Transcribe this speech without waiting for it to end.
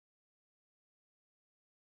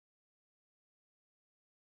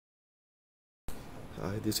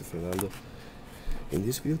Hi, this is Fernando. In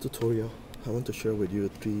this video tutorial, I want to share with you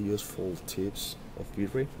 3 useful tips of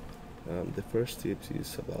VRay. The first tip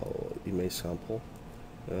is about image sample.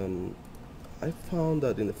 I found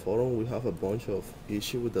that in the forum we have a bunch of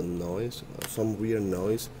issues with the noise, some weird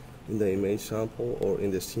noise in the image sample or in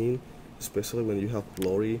the scene, especially when you have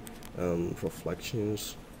blurry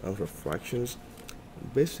reflections and refractions.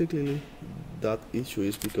 Basically, that issue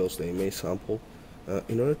is because the image sample.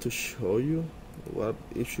 In order to show you what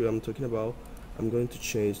issue I'm talking about, I'm going to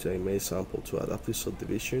change the image sample to adaptive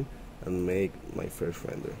subdivision and make my first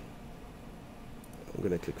render. I'm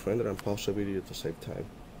going to click render and pause the video to save time.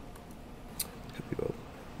 Here we go.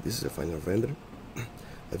 This is the final render.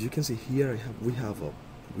 As you can see here, we have a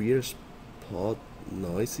weird spot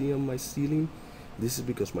noisy on my ceiling. This is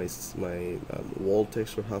because my wall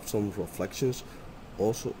texture have some reflections.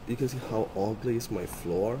 Also, you can see how ugly is my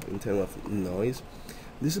floor in terms of noise.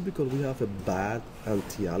 This is because we have a bad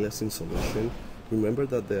anti-aliasing solution. Remember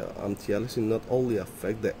that the anti-aliasing not only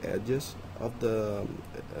affect the edges of the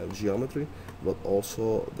geometry, but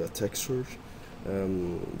also the textures,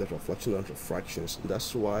 the reflection and refractions.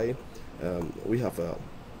 That's why we have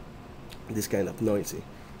this kind of noisy.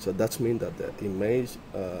 So that means that the image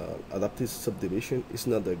adaptive subdivision is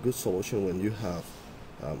not a good solution when you have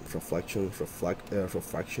refractions,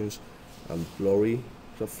 and blurry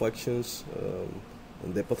reflections,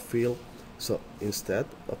 and depth of field. So instead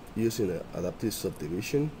of using adaptive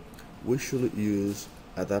subdivision, we should use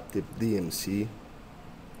adaptive DMC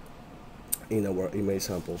in our image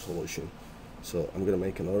sample solution. So I'm gonna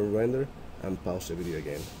make another render and pause the video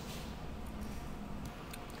again.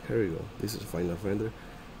 Here we go. This is the final render.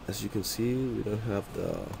 As you can see, we don't have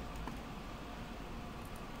the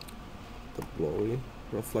blurry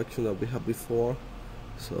reflection that we had before.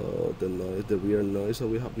 So the noise, the weird noise that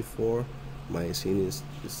we had before, my scene is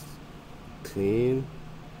clean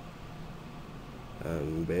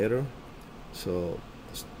and better. So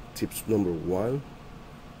tips number 1: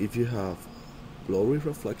 if you have blurry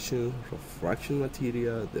reflection, refraction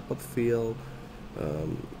material, depth of field,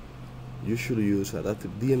 you should use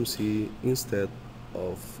adaptive DMC instead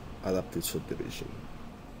of adaptive subdivision.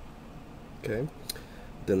 Okay.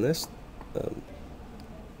 The next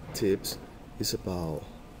tips is about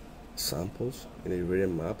samples in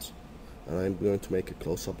Irradiance maps, and I'm going to make a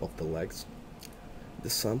close-up of the legs. The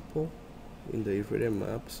sample in the Irradiance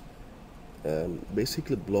maps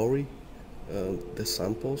basically blurry the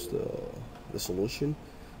samples, the solution.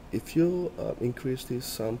 If you increase this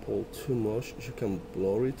sample too much, you can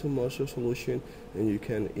blur too much the solution, and you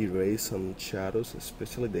can erase some shadows,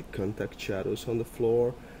 especially the contact shadows on the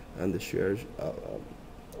floor, and the shadows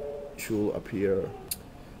should appear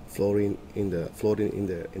floating in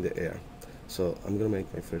the air. So I'm gonna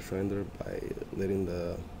make my first render by letting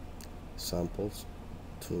the samples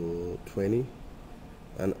to 20,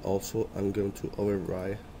 and also I'm going to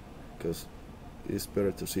override, because it's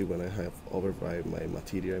better to see when I have override my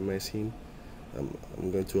material in my scene.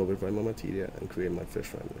 I'm going to override my material and create my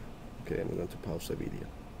first render. Okay, I'm going to pause the video.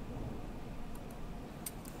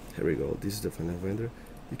 Here we go. This is the final render.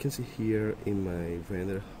 You can see here in my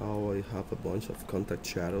render how I have a bunch of contact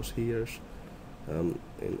shadows here.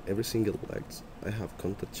 In every single leg I have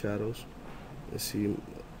contact shadows. I see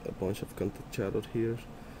a bunch of contact shadows here.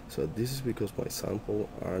 So this is because my sample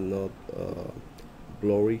are not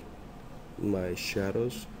blurry my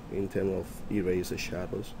shadows in terms of erase the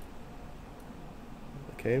shadows.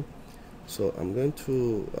 Okay, so I'm going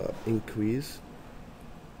to increase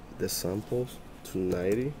the samples to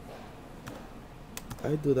 90.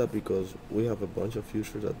 I do that because we have a bunch of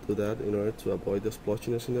users that do that in order to avoid the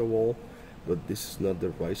splotchiness in the wall, but this is not the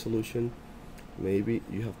right solution. Maybe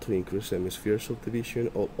you have to increase the hemisphere subdivision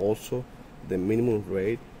or also the minimum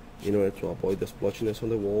rate in order to avoid the splotchiness on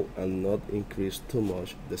the wall, and not increase too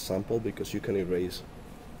much the sample, because you can erase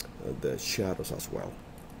the shadows as well.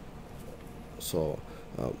 So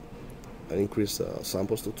I increase the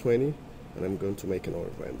samples to 20, and I'm going to make another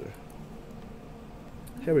render.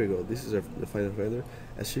 Here we go. This is the final render.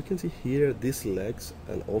 As you can see here, these legs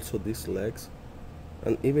and also these legs,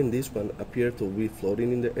 and even this one, appear to be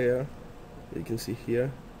floating in the air. You can see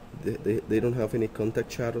here they don't have any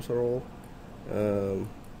contact shadows at all.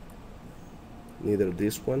 Neither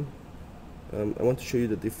this one. I want to show you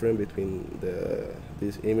the difference between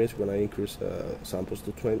this image when I increase samples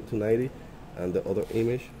to 90 and the other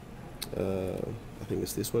image. I think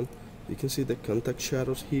it's this one. You can see the contact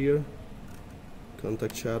shadows here,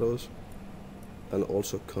 contact shadows, and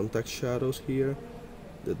also contact shadows here.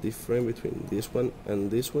 The difference between this one and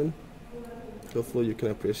this one, hopefully you can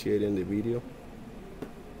appreciate in the video.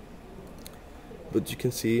 But you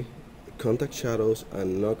can see contact shadows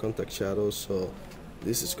and no contact shadows, so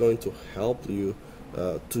this is going to help you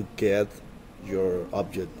to get your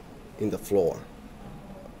object in the floor.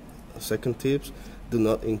 Second tips, do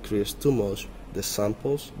not increase too much the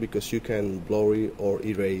samples because you can blurry or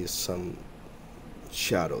erase some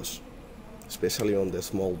shadows, especially on the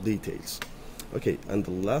small details. Okay, and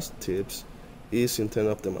the last tips is in terms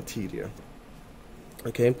of the material.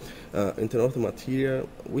 Okay, in terms of the material,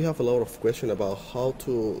 we have a lot of questions about how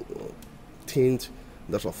to tint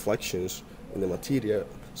the reflections in the material.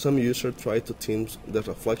 Some users try to tint the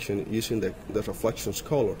reflection using the reflections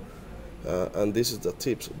color, and this is the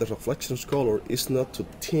tips. The reflections color is not to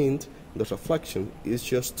tint the reflection, it's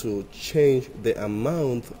just to change the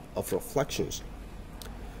amount of reflections.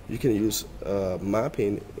 You can use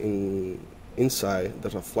mapping inside the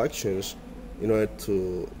reflections in order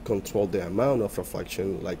to control the amount of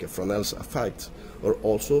reflection, like a Fresnel's effect, or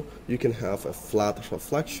also you can have a flat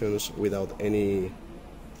reflections without any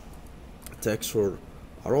texture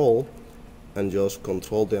at all, and just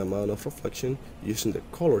control the amount of reflection using the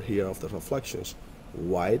color here of the reflections.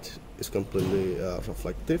 White is completely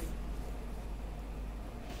reflective,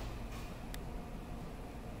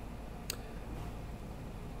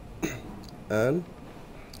 and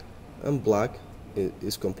black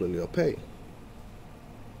is completely opaque,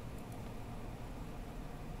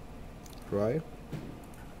 right?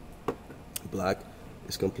 Black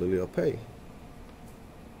is completely opaque.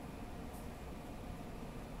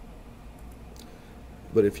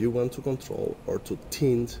 But if you want to control or to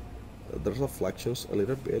tint the reflections a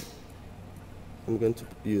little bit, I'm going to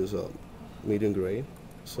use a medium gray,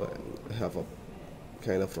 so I have a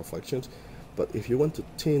kind of reflections. But if you want to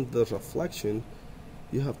tint the reflection,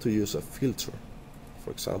 you have to use a filter.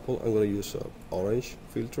 For example, I'm going to use an orange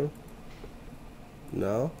filter.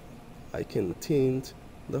 Now I can tint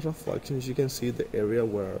the reflections. You can see the area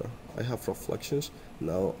where I have reflections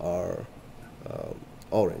now are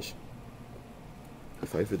orange.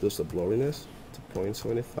 If I reduce the blurriness to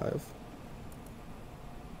 0.75,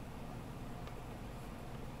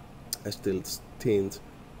 I still tint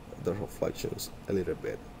the reflections a little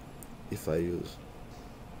bit. If I use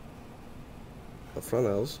a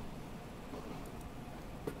Fresnel's,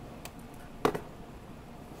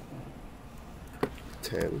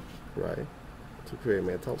 right, to create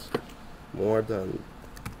metals, more than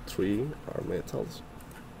 3 are metals.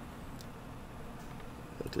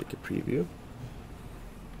 I click a preview.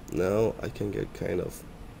 Now I can get kind of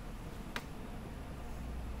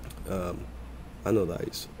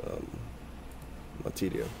anodized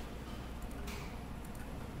material.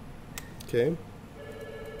 Okay,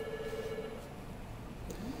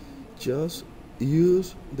 just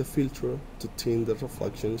use the filter to tint the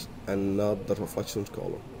reflections and not the reflections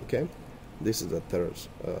color. Okay, this is the third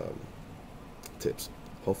tips.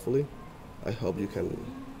 Hopefully, I hope you can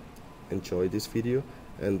enjoy this video,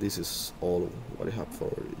 and this is all what I have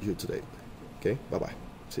for you today. Okay, bye bye,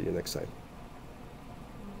 see you next time.